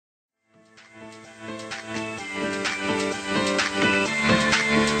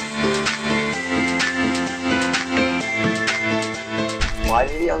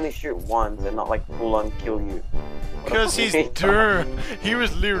only shoot once and not like full on kill you? Because he's dumb. He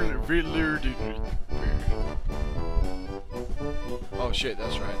was literally. Oh shit,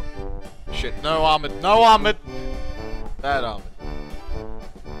 that's right. Shit, no Ahmed, no Ahmed. Bad Ahmed.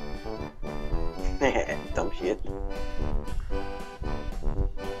 Dumb shit.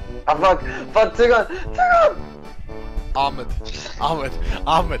 Oh fuck, Tugoose! Ahmed.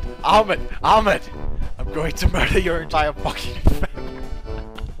 I'm going to murder your entire fucking family.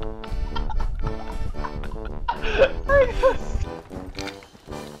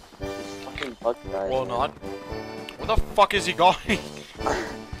 Fucking bug guy. Or not. Where the fuck is he going?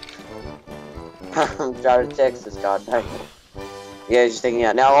 Jared Texas, god dang. Yeah, he's just taking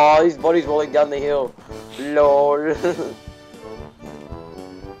out. Now, oh, his body's rolling down the hill. LOL.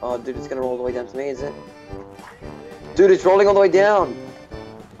 Oh, dude, it's gonna roll all the way down to me, is it? Dude, it's rolling all the way down.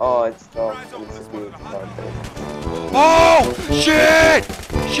 Oh, it's tough. Oh! Shit!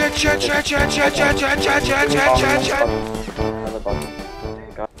 Shit!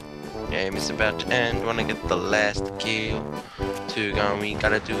 Game is about to end, wanna get the last kill. Tugoose, we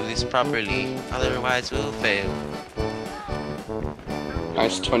gotta do this properly, otherwise we'll fail.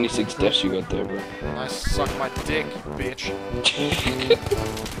 Nice 26 deaths you got there, bro. Nice, suck my dick, bitch.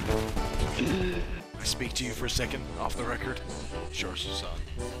 I speak to you for a second, off the record. Sure, son.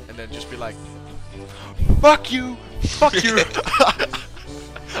 And then just be like, fuck you! Fuck you!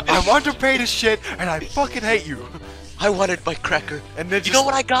 I'm underpaid as shit, and I fucking hate you! I wanted my cracker. And then you know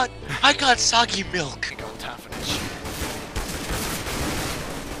what I got? I got soggy milk. I got time for that shit.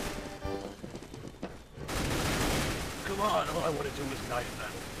 Come on, all I want to do is knife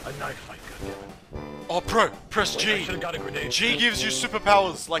them. A knife fight, goddammit. Oh, press G. I should've got a grenade. G gives you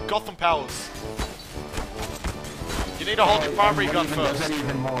superpowers, like Gotham powers. You need to hold your primary gun first. What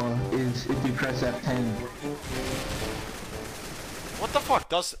even more is if you press F10. What the fuck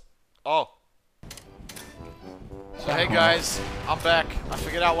does... Oh. So hey guys, I'm back. I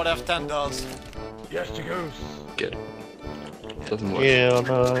figured out what F10 does. Yes, Tugoose. Good. Doesn't work. Yeah,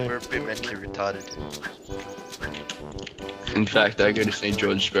 no. We're a bit mentally retarded. In fact, I go to St.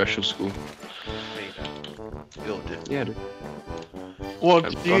 George Special School. We all do. Yeah, dude.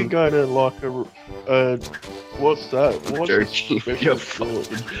 What, do you go to like a, what's that? I'm What's joking. a You're special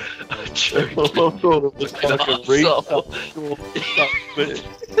fucking... I'm I joking. thought it was like a retail Asshole. store or something.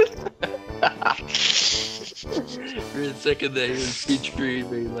 For a second there, he was featuring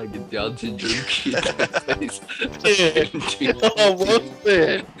me like a Down syndrome kid. Oh, what's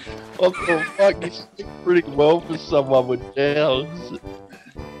that? What the fuck? You speak pretty well for someone with Downs.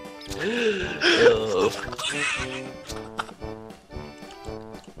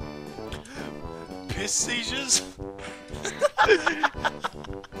 Piss seizures?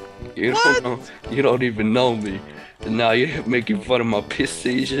 You don't know, you don't even know me. And now you're making fun of my piss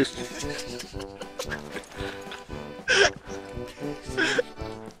seizures.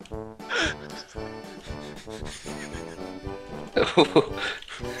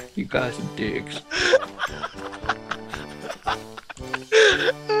 You guys are dicks.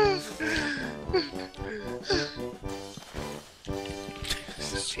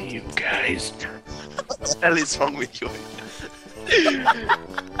 See you guys. What the hell is wrong with you?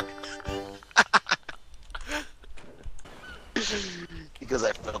 Because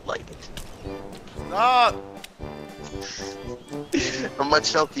I felt like it. Ah! How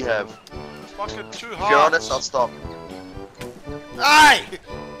much health do you have? Fucking too If hard. you're honest, I'll stop. Aye!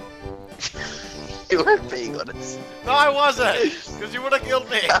 You weren't being honest. No, I wasn't! Because you would have killed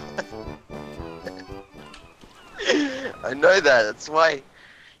me! I know that, that's why.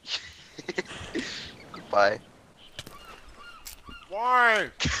 Goodbye. Why?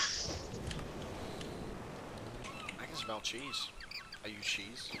 I can smell cheese. I use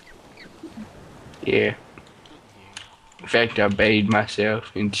cheese. Yeah. In fact, I bathe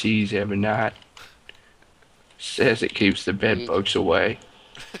myself in cheese every night. Says it keeps the bed bugs away.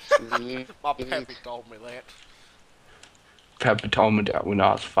 My pappy told me that. Papa told me that when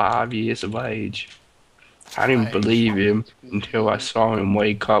I was 5 years of age. I didn't believe him until I saw him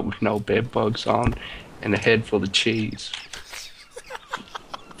wake up with no bed bugs on and a head full of cheese.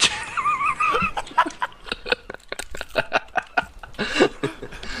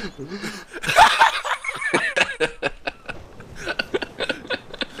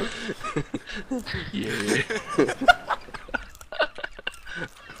 Yeah.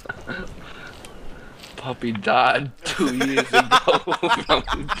 Puppy died 2 years ago from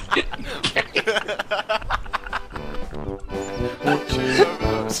Cheese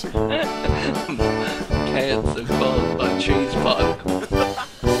overdose. cancer caused by cheese pot.